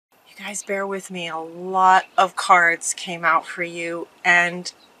Guys, bear with me. A lot of cards came out for you,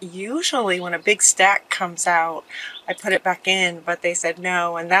 and usually when a big stack comes out, I put it back in, but they said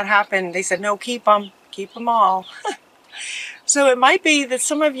no, and that happened. They said, no, keep them all. So it might be that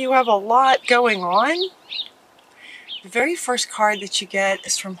some of you have a lot going on. The very first card that you get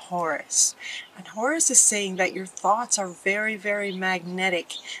is from Horus. And Horus is saying that your thoughts are very, very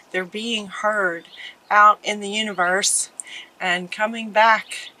magnetic. They're being heard out in the universe and coming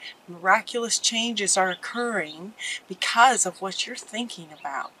back. Miraculous changes are occurring because of what you're thinking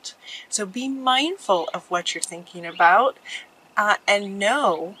about. So be mindful of what you're thinking about and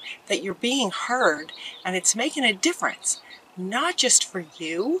know that you're being heard, and it's making a difference, not just for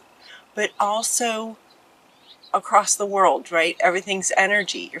you, but also across the world, right? Everything's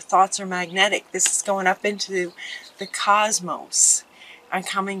energy. Your thoughts are magnetic. This is going up into the cosmos and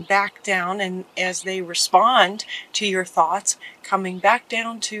coming back down, and as they respond to your thoughts, coming back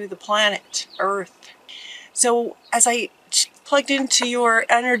down to the planet Earth. So as I plugged into your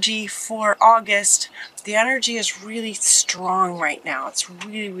energy for August, the energy is really strong right now. It's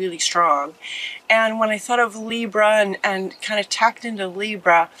really, really strong. And when I thought of Libra and kind of tacked into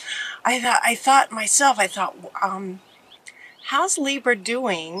Libra, I thought, how's Libra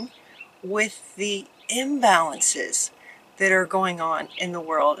doing with the imbalances that are going on in the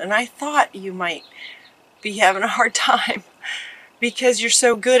world? And I thought you might be having a hard time because you're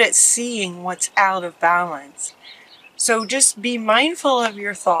so good at seeing what's out of balance. So just be mindful of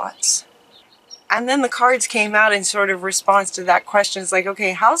your thoughts. And then the cards came out in sort of response to that question. It's like,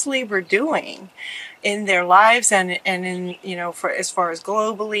 okay, how's Libra doing in their lives and in, you know, for as far as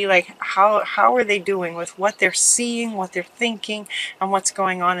globally, like how are they doing with what they're seeing, what they're thinking, and what's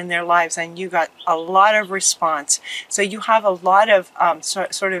going on in their lives? And you got a lot of response. So you have a lot of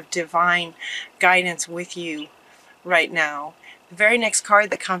sort of divine guidance with you right now. The very next card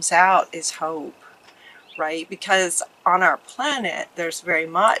that comes out is hope. Right? Because on our planet, there's very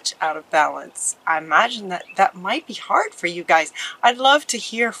much out of balance. I imagine that might be hard for you guys. I'd love to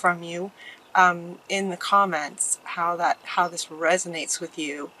hear from you in the comments how this resonates with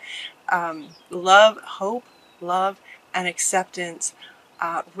you. Love, hope, love, and acceptance.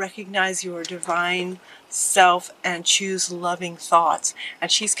 Recognize your divine self and choose loving thoughts.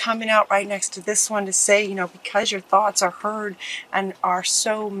 And she's coming out right next to this one to say, you know, because your thoughts are heard and are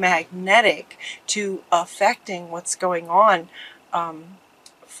so magnetic to affecting what's going on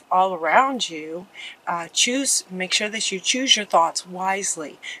all around you, make sure that you choose your thoughts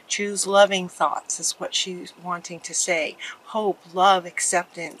wisely. Choose loving thoughts is what she's wanting to say. Hope, love,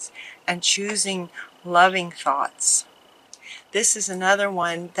 acceptance, and choosing loving thoughts. This is another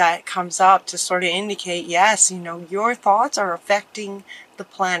one that comes up to sort of indicate, yes, you know, your thoughts are affecting the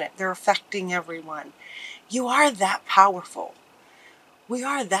planet. They're affecting everyone. You are that powerful. We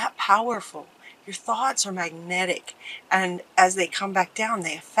are that powerful. Your thoughts are magnetic, and as they come back down,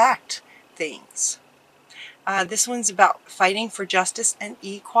 they affect things. This one's about fighting for justice and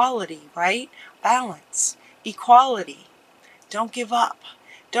equality, right? Balance, equality. Don't give up.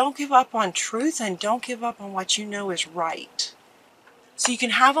 Don't give up on truth, and don't give up on what you know is right. So you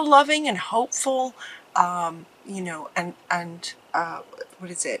can have a loving and hopeful, you know,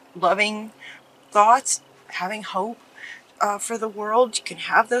 loving thoughts, having hope for the world. You can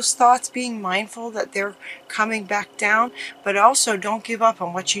have those thoughts, being mindful that they're coming back down, but also don't give up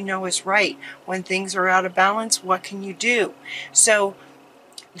on what you know is right. When things are out of balance, what can you do? So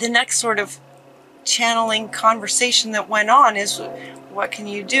the next sort of channeling conversation that went on is, what can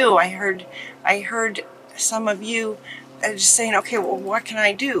you do? I heard some of you just saying, okay, well, what can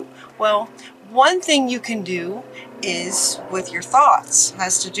I do? Well, one thing you can do is with your thoughts,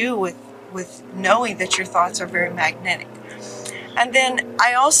 has to do with knowing that your thoughts are very magnetic. And then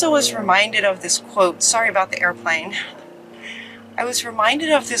I also was reminded of this quote. Sorry about the airplane. I was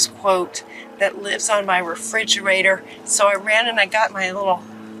reminded of this quote that lives on my refrigerator. So I ran and I got my little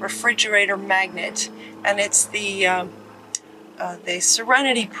refrigerator magnet, and it's the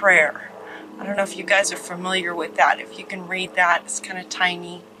Serenity Prayer. I don't know if you guys are familiar with that. If you can read that, it's kind of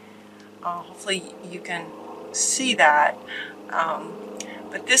tiny. Hopefully you can see that.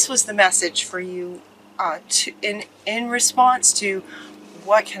 But this was the message for you in response to,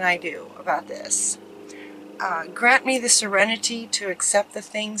 what can I do about this? Grant me the serenity to accept the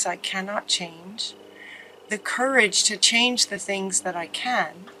things I cannot change, the courage to change the things that I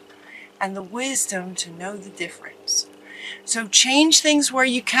can, and the wisdom to know the difference. So change things where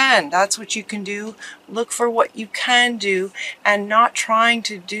you can. That's what you can do. Look for what you can do, and not trying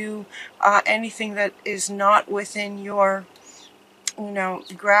to do anything that is not within your, you know,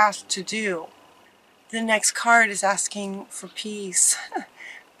 grasp to do. The next card is asking for peace.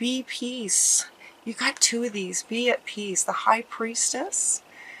 be peace. You got two of these. Be at peace. The High Priestess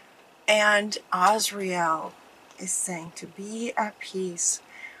and Azrael is saying to be at peace.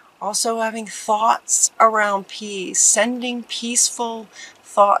 Also having thoughts around peace, sending peaceful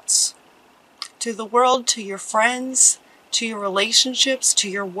thoughts to the world, to your friends, to your relationships, to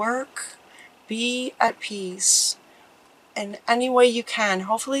your work. Be at peace in any way you can.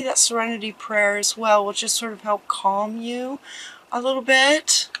 Hopefully that serenity prayer as well will just sort of help calm you a little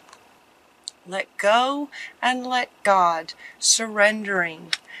bit. Let go and let God.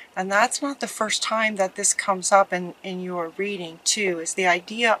 Surrendering. And that's not the first time that this comes up in your reading too, is the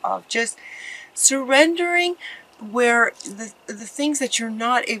idea of just surrendering where the things that you're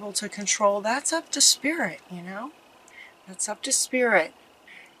not able to control, that's up to Spirit, you know? That's up to Spirit.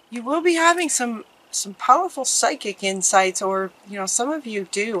 You will be having some powerful psychic insights, or, you know, some of you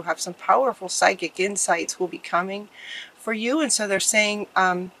do have some powerful psychic insights will be coming for you. And so they're saying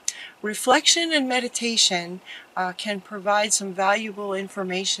reflection and meditation can provide some valuable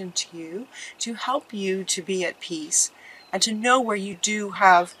information to you to help you to be at peace and to know where you do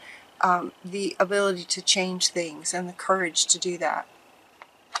have the ability to change things and the courage to do that.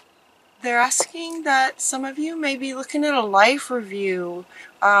 They're asking that some of you may be looking at a life review.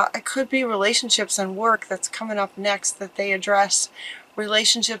 It could be relationships and work that's coming up next, that they address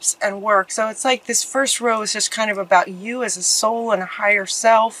relationships and work. So it's like this first row is just kind of about you as a soul and a higher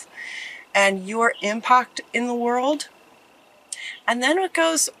self and your impact in the world. And then it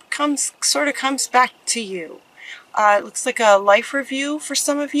sort of comes back to you. It looks like a life review for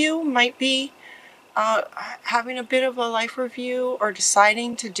some of you might be having a bit of a life review or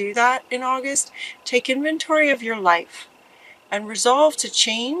deciding to do that in August. Take inventory of your life and resolve to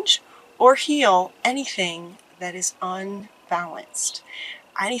change or heal anything that is unbalanced,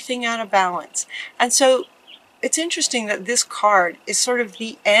 anything out of balance. And so it's interesting that this card is sort of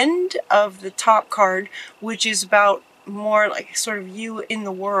the end of the top card, which is about more like sort of you in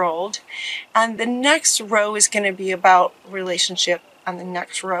the world. And the next row is going to be about relationship, and the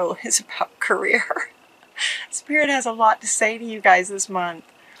next row is about career. Spirit has a lot to say to you guys this month.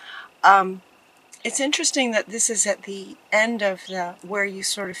 It's interesting that this is at the end of where you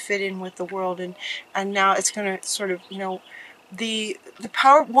sort of fit in with the world, and now it's going to sort of, you know, the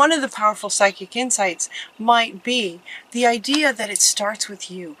power. One of the powerful psychic insights might be the idea that it starts with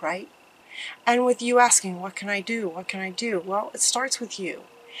you, right? And with you asking, what can I do? What can I do? Well, it starts with you.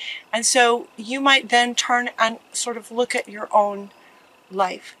 And so you might then turn and sort of look at your own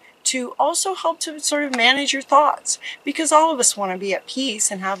life to also help to sort of manage your thoughts, because all of us want to be at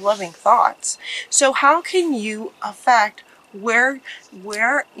peace and have loving thoughts. So how can you affect where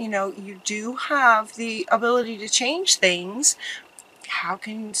you know you do have the ability to change things? How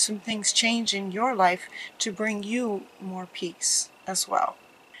can some things change in your life to bring you more peace as well?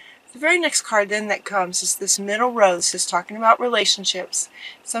 The very next card then that comes is this middle row. This is talking about relationships.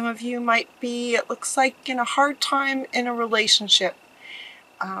 Some of you might be, it looks like, in a hard time in a relationship.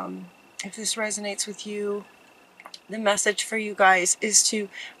 If this resonates with you, the message for you guys is to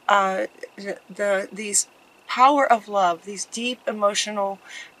these power of love, these deep emotional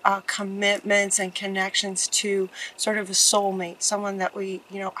commitments and connections to sort of a soulmate, someone that we,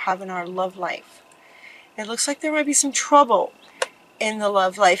 you know, have in our love life. It looks like there might be some trouble in the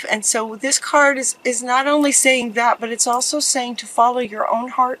love life, and so this card is not only saying that, but it's also saying to follow your own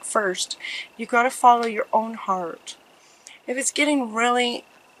heart first. You got to follow your own heart. If it's getting really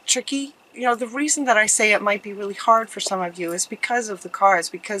tricky, you know, the reason that I say it might be really hard for some of you is because of the cards,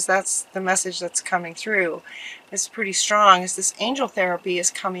 because that's the message that's coming through. It's pretty strong as this angel therapy is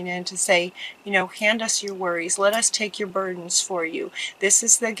coming in to say, you know, hand us your worries, let us take your burdens for you. This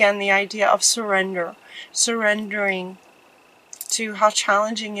is, again, the idea of surrender, surrendering to how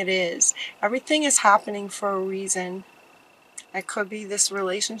challenging it is. Everything is happening for a reason. It could be this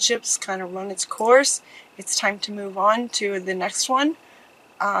relationship's kind of run its course. It's time to move on to the next one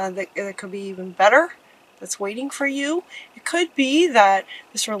that could be even better, that's waiting for you. It could be that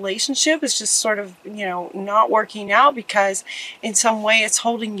this relationship is just sort of, you know, not working out because in some way it's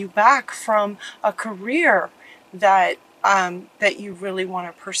holding you back from a career that that you really want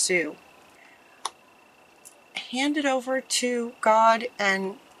to pursue. Hand it over to God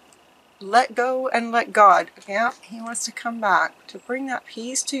and let go and let God. Yeah, He wants to come back to bring that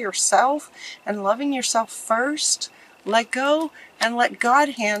peace to yourself and loving yourself first. Let go and let God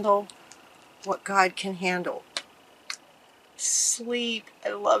handle what God can handle. Sleep. I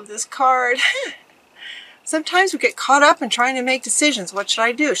love this card. Sometimes we get caught up in trying to make decisions. What should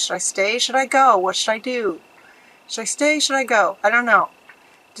I do? Should I stay? Should I go? What should I do? Should I stay? Should I go? I don't know.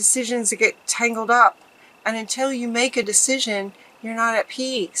 Decisions that get tangled up. And until you make a decision, You're not at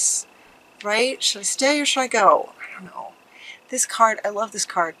peace, right? Should I stay or should I go? I don't know. This card, I love this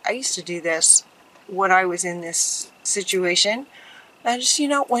card. I used to do this when I was in this situation. And just, you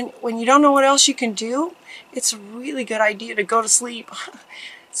know, when you don't know what else you can do, it's a really good idea to go to sleep.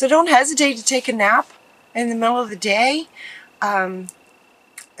 So don't hesitate to take a nap in the middle of the day.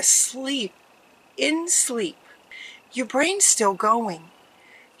 Sleep. In sleep. Your brain's still going.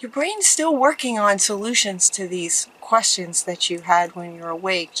 Your brain's still working on solutions to these questions that you had when you're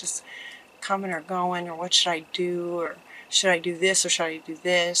awake, just coming or going, or what should I do, or should I do this, or should I do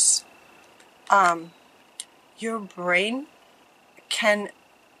this? Your brain can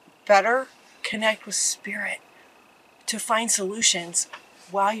better connect with spirit to find solutions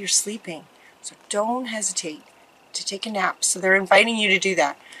while you're sleeping. So don't hesitate to take a nap. So they're inviting you to do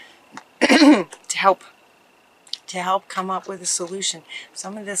that to help come up with a solution.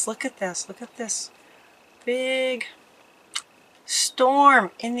 Some of this, look at this big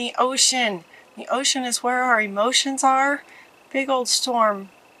storm in the ocean. The ocean is where our emotions are. Big old storm,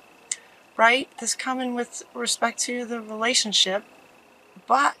 right? This coming with respect to the relationship,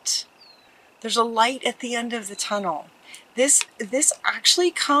 but there's a light at the end of the tunnel. This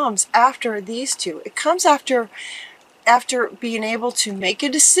actually comes after these two. It comes after being able to make a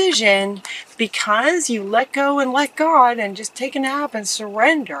decision, because you let go and let God and just take a nap and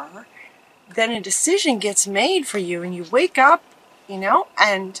surrender. Then a decision gets made for you and you wake up, you know,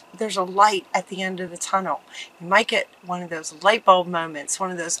 and there's a light at the end of the tunnel. You might get one of those light bulb moments,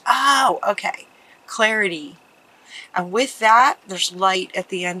 one of those, oh, okay, clarity. And with that, there's light at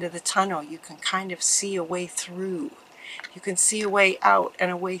the end of the tunnel. You can kind of see a way through. You can see a way out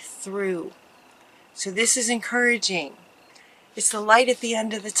and a way through. So this is encouraging. It's the light at the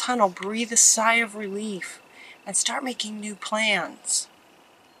end of the tunnel. Breathe a sigh of relief and start making new plans.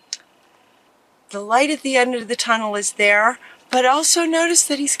 The light at the end of the tunnel is there, but also notice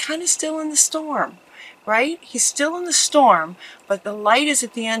that he's kind of still in the storm, right? He's still in the storm, but the light is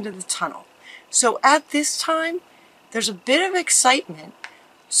at the end of the tunnel. So at this time, there's a bit of excitement.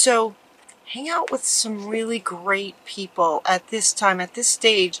 So hang out with some really great people at this time, at this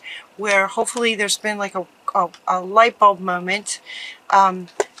stage, where hopefully there's been like a light bulb moment.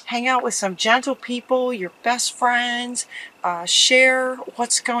 Hang out with some gentle people, your best friends. Share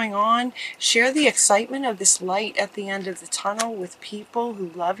what's going on. Share the excitement of this light at the end of the tunnel with people who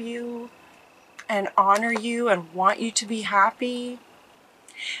love you and honor you and want you to be happy.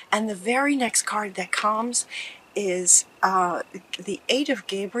 And the very next card that comes is the Eight of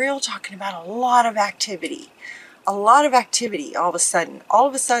Gabriel, talking about a lot of activity. A lot of activity all of a sudden. All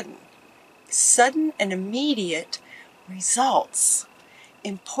of a sudden. Sudden and immediate results.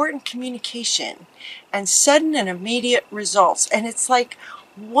 Important communication. And sudden and immediate results. And it's like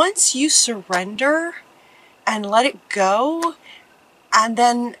once you surrender and let it go, and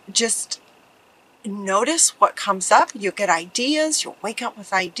then just notice what comes up. You'll get ideas. You'll wake up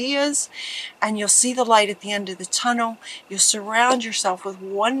with ideas, and you'll see the light at the end of the tunnel. You'll surround yourself with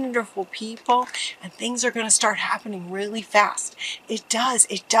wonderful people, and things are going to start happening really fast. It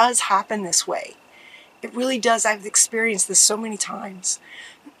does happen this way. It really does. I've experienced this so many times.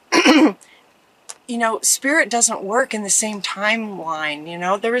 You know, spirit doesn't work in the same timeline. You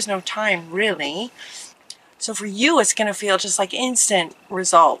know, there is no time really. So for you, it's going to feel just like instant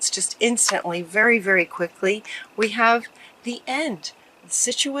results, just instantly, very, very quickly. We have the end. The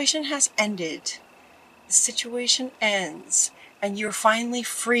situation has ended. The situation ends, and you're finally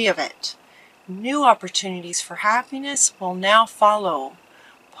free of it. New opportunities for happiness will now follow.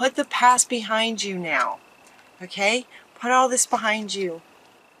 Put the past behind you now, okay? Put all this behind you.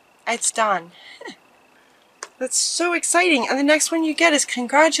 It's done. That's so exciting. And the next one you get is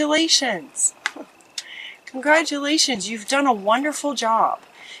congratulations. Congratulations, you've done a wonderful job.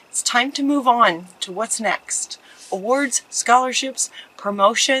 It's time to move on to what's next. Awards, scholarships,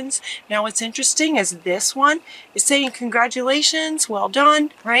 promotions. Now what's interesting is this one is saying congratulations, well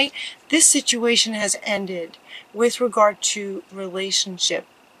done, right? This situation has ended with regard to relationship.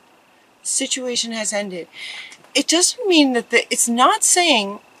 The situation has ended. It doesn't mean that it's not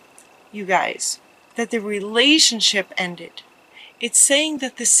saying, you guys, that the relationship ended. It's saying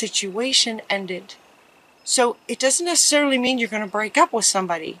that the situation ended. So it doesn't necessarily mean you're going to break up with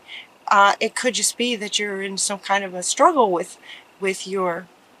somebody. It could just be that you're in some kind of a struggle with your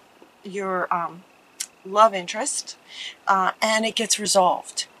love interest, and it gets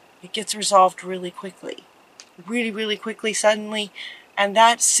resolved. It gets resolved really quickly, really quickly, suddenly, and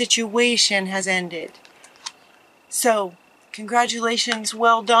that situation has ended. So congratulations,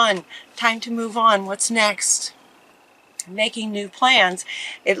 well done. Time to move on. What's next? Making new plans.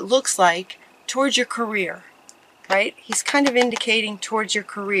 It looks like towards your career, right? He's kind of indicating towards your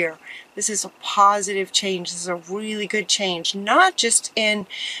career. This is a positive change. This is a really good change, not just in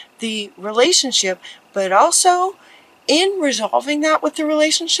the relationship, but also in resolving that with the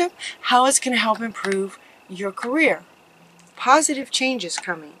relationship, how it's going to help improve your career. Positive changes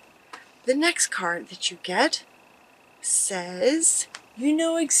coming. The next card that you get says, you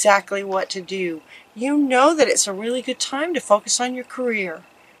know exactly what to do. You know that it's a really good time to focus on your career.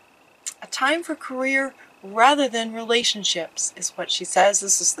 A time for career rather than relationships is what she says.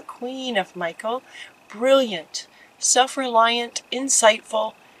 This is the Queen of Michael. Brilliant, self-reliant,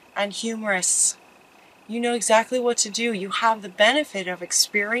 insightful, and humorous. You know exactly what to do. You have the benefit of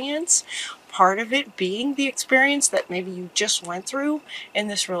experience, part of it being the experience that maybe you just went through in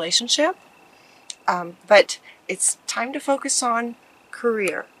this relationship. But it's time to focus on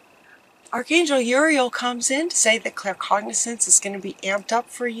career. Archangel Uriel comes in to say that claircognizance is going to be amped up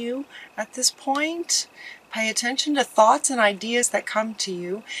for you at this point. Pay attention to thoughts and ideas that come to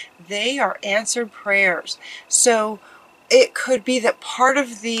you. They are answered prayers. So it could be that part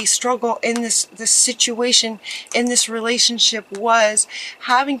of the struggle in this situation, in this relationship, was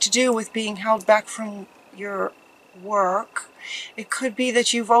having to do with being held back from your work. It could be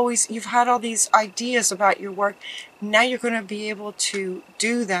that you've had all these ideas about your work. Now you're going to be able to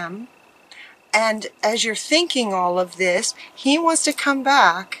do them. And as you're thinking all of this, he wants to come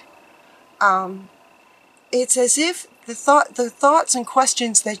back. It's as if the thoughts and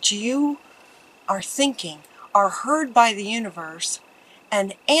questions that you are thinking are heard by the universe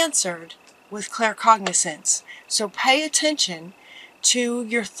and answered with claircognizance. So pay attention to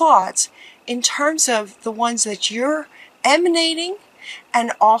your thoughts in terms of the ones that you're emanating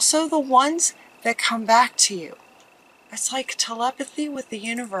and also the ones that come back to you. It's like telepathy with the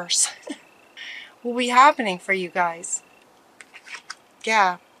universe. Will be happening for you guys.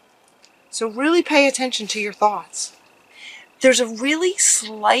 Yeah. So really pay attention to your thoughts. There's a really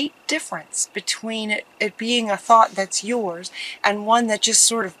slight difference between it being a thought that's yours and one that just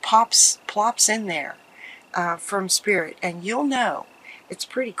sort of plops in there from spirit. And you'll know. It's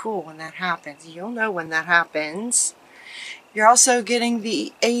pretty cool when that happens. You'll know when that happens. You're also getting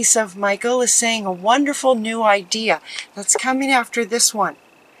the Ace of Michael is saying a wonderful new idea that's coming after this one.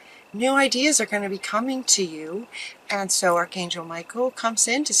 New ideas are going to be coming to you, and so Archangel Michael comes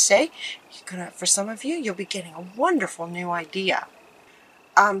in to say, for some of you, you'll be getting a wonderful new idea.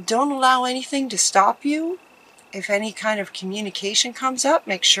 Don't allow anything to stop you. If any kind of communication comes up,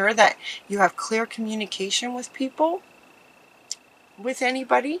 make sure that you have clear communication with people, with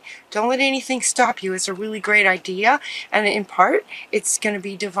anybody. Don't let anything stop you. It's a really great idea, and in part, it's going to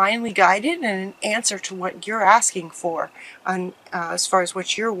be divinely guided and an answer to what you're asking for as far as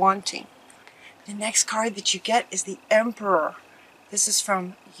what you're wanting. The next card that you get is the Emperor. This is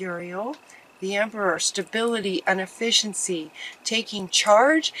from Uriel. The Emperor, stability and efficiency, taking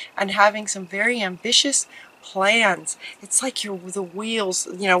charge and having some very ambitious plans. It's like the wheels,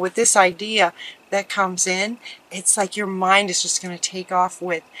 with this idea that comes in, it's like your mind is just going to take off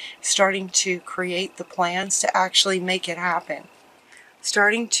with starting to create the plans to actually make it happen.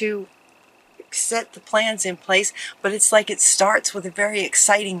 Starting to set the plans in place, but it's like it starts with a very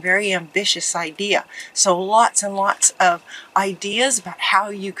exciting, very ambitious idea. So lots and lots of ideas about how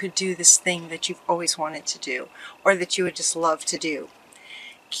you could do this thing that you've always wanted to do, or that you would just love to do.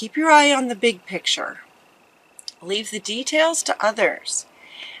 Keep your eye on the big picture. Leave the details to others.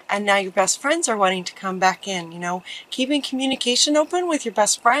 And now your best friends are wanting to come back in, keeping communication open with your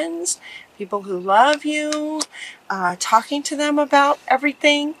best friends, people who love you, talking to them about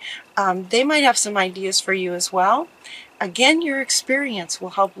everything. They might have some ideas for you as well. Again, your experience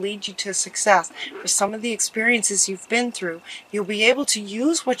will help lead you to success. For some of the experiences you've been through, you'll be able to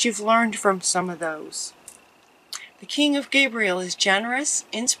use what you've learned from some of those. The King of Gabriel is generous,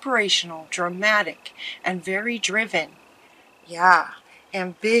 inspirational, dramatic, and very driven. Yeah.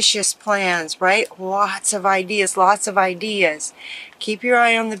 Ambitious plans, right? Lots of ideas, lots of ideas. Keep your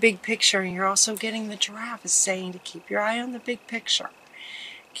eye on the big picture, and you're also getting the Giraffe is saying to keep your eye on the big picture.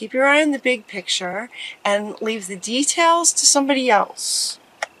 Keep your eye on the big picture and leave the details to somebody else.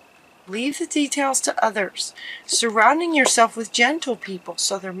 Leave the details to others. Surrounding yourself with gentle people,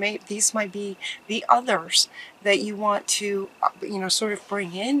 so these might be the others that you want to, sort of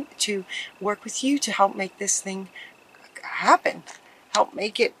bring in to work with you to help make this thing happen. Help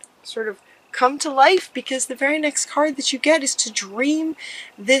make it sort of come to life, because the very next card that you get is to dream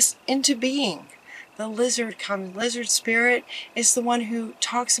this into being. The lizard comes. Lizard spirit is the one who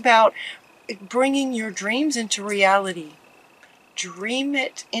talks about bringing your dreams into reality. Dream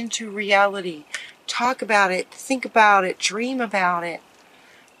it into reality. Talk about it. Think about it. Dream about it.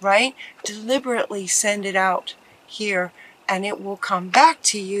 Right? Deliberately send it out. here, and it will come back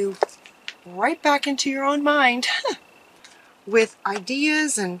to you, right back into your own mind with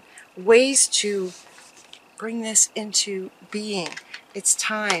ideas and ways to bring this into being. It's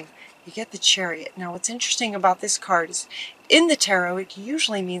time. You get the Chariot. Now what's interesting about this card is in the tarot it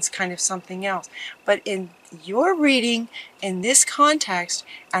usually means kind of something else, but in your reading, in this context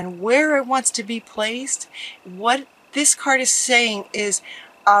and where it wants to be placed, what this card is saying is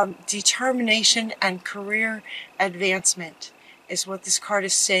determination and career advancement is what this card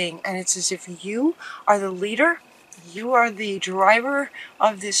is saying. And it's as if you are the leader, you are the driver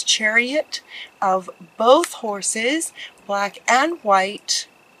of this chariot of both horses, black and white,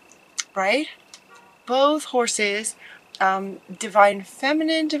 right? Both horses, divine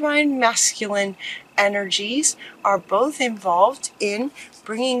feminine, divine masculine energies are both involved in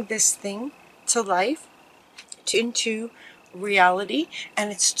bringing this thing to life, into reality.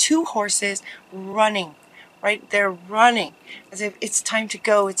 And it's two horses running, right? They're running as if it's time to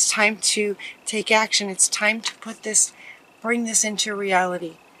go, it's time to take action, it's time to put this, bring this into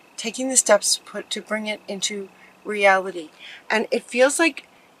reality, taking the steps to bring it into reality. And it feels like,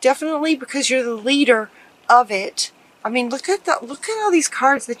 definitely because you're the leader of it. I mean, look at all these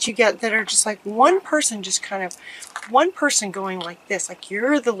cards that you get that are just like one person, just kind of one person going like this, like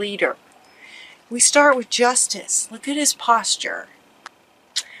you're the leader. We start with Justice. Look at his posture.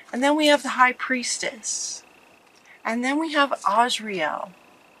 And then we have the High Priestess. And then we have Azrael.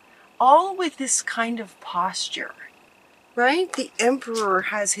 All with this kind of posture, right? The Emperor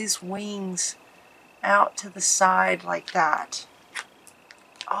has his wings out to the side like that.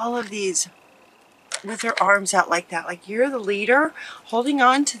 All of these with their arms out like that, like you're the leader, holding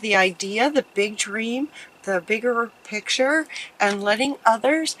on to the idea, the big dream, the bigger picture, and letting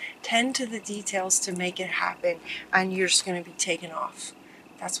others tend to the details to make it happen, and you're just going to be taken off.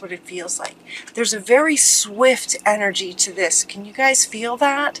 That's what it feels like. There's a very swift energy to this. Can you guys feel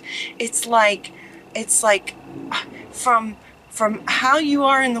that? It's like from how you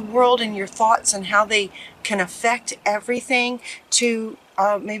are in the world and your thoughts and how they can affect everything, to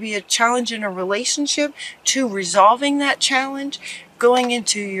maybe a challenge in a relationship, to resolving that challenge, going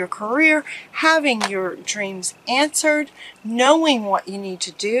into your career, having your dreams answered, knowing what you need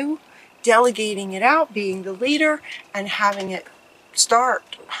to do, delegating it out, being the leader, and having it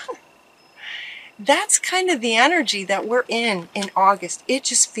start. That's kind of the energy that we're in August. It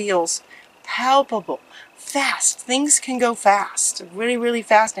just feels palpable, fast. Things can go fast, really, really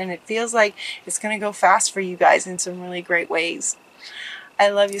fast, and it feels like it's going to go fast for you guys in some really great ways. I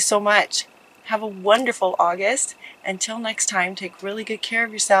love you so much. Have a wonderful August. Until next time, take really good care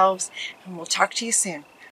of yourselves, and we'll talk to you soon.